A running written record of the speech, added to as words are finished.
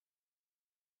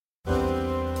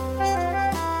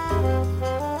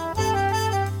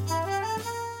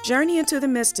Journey into the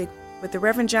Mystic with the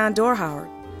Reverend John Dorhauer,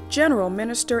 General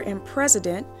Minister and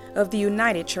President of the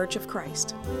United Church of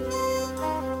Christ.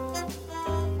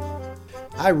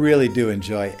 I really do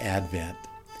enjoy Advent.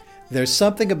 There's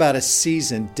something about a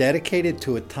season dedicated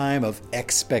to a time of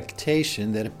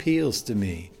expectation that appeals to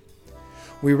me.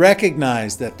 We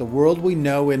recognize that the world we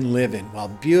know and live in, while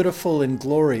beautiful and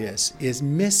glorious, is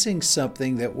missing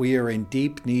something that we are in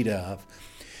deep need of,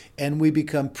 and we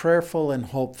become prayerful and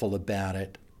hopeful about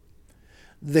it.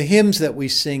 The hymns that we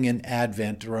sing in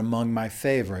Advent are among my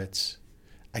favorites.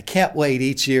 I can't wait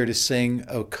each year to sing,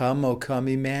 O Come,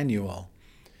 Emmanuel.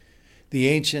 The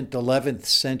ancient 11th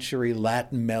century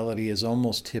Latin melody is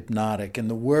almost hypnotic, and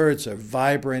the words are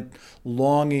vibrant,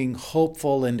 longing,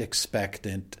 hopeful, and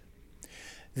expectant.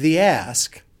 The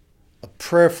ask, a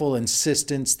prayerful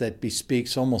insistence that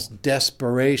bespeaks almost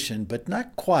desperation, but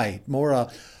not quite, more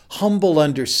a humble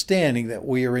understanding that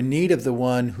we are in need of the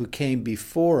one who came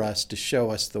before us to show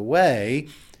us the way,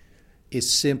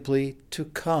 is simply to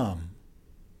come.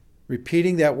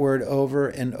 Repeating that word over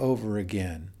and over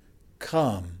again,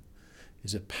 come,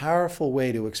 is a powerful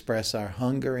way to express our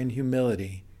hunger and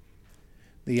humility.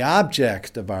 The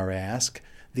object of our ask,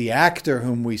 the actor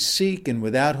whom we seek and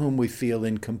without whom we feel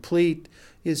incomplete,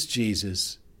 is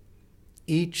Jesus.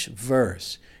 Each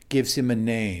verse gives him a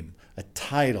name, a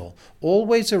title,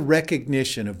 always a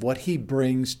recognition of what he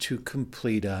brings to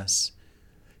complete us.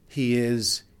 He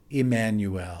is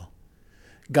Emmanuel,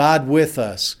 God with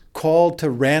us, called to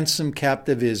ransom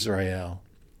captive Israel.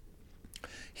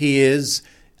 He is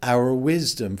our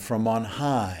wisdom from on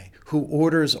high, who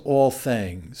orders all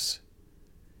things.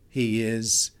 He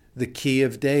is the key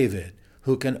of David,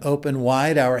 who can open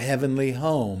wide our heavenly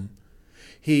home.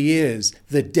 He is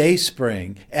the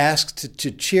dayspring asked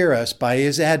to cheer us by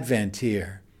his advent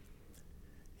here.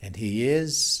 And he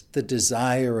is the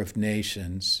desire of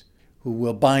nations, who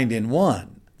will bind in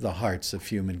one the hearts of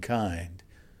humankind.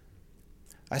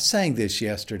 I sang this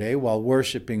yesterday while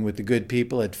worshiping with the good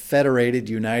people at Federated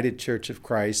United Church of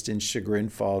Christ in Chagrin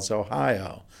Falls,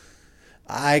 Ohio.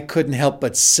 I couldn't help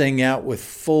but sing out with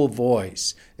full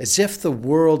voice, as if the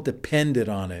world depended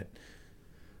on it.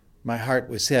 My heart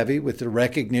was heavy with the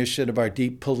recognition of our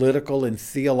deep political and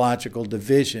theological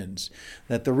divisions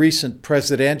that the recent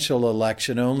presidential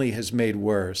election only has made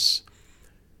worse.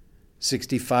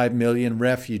 65 million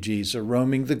refugees are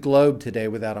roaming the globe today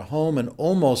without a home and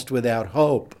almost without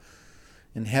hope.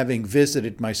 And having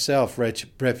visited myself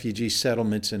refugee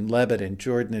settlements in Lebanon,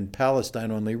 Jordan, and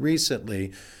Palestine only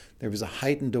recently, there was a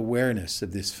heightened awareness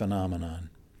of this phenomenon.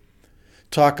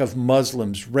 Talk of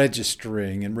Muslims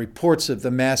registering and reports of the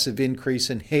massive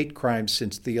increase in hate crimes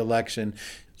since the election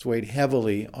has weighed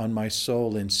heavily on my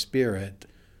soul and spirit.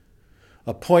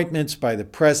 Appointments by the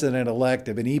president-elect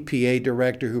of an EPA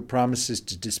director who promises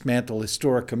to dismantle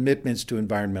historic commitments to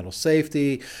environmental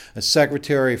safety, a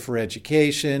secretary for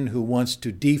education who wants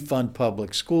to defund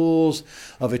public schools,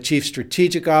 of a chief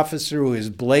strategic officer who is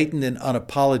blatant and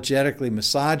unapologetically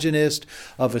misogynist,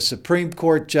 of a Supreme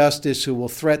Court justice who will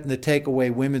threaten to take away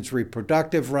women's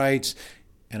reproductive rights,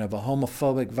 and of a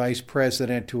homophobic vice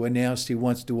president who announced he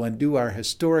wants to undo our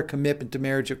historic commitment to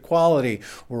marriage equality,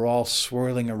 were all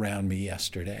swirling around me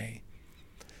yesterday.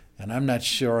 And I'm not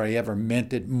sure I ever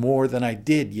meant it more than I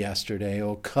did yesterday.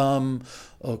 O come,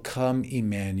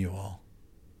 Emmanuel.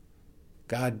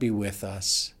 God be with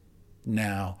us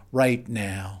now, right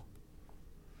now.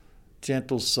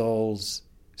 Gentle souls,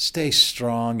 stay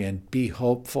strong and be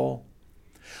hopeful.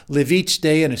 Live each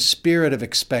day in a spirit of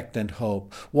expectant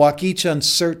hope. Walk each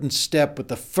uncertain step with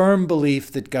the firm belief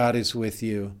that God is with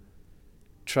you.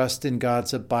 Trust in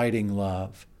God's abiding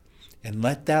love, and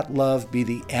let that love be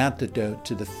the antidote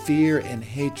to the fear and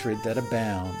hatred that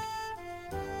abound.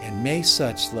 And may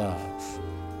such love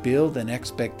build an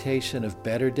expectation of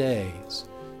better days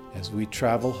as we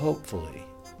travel hopefully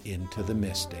into the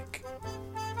mystic.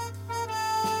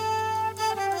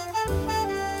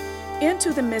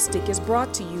 Into the Mystic is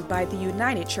brought to you by the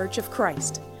United Church of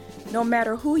Christ. No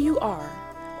matter who you are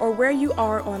or where you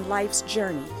are on life's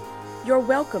journey, you're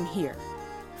welcome here.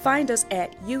 Find us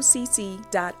at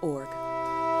ucc.org.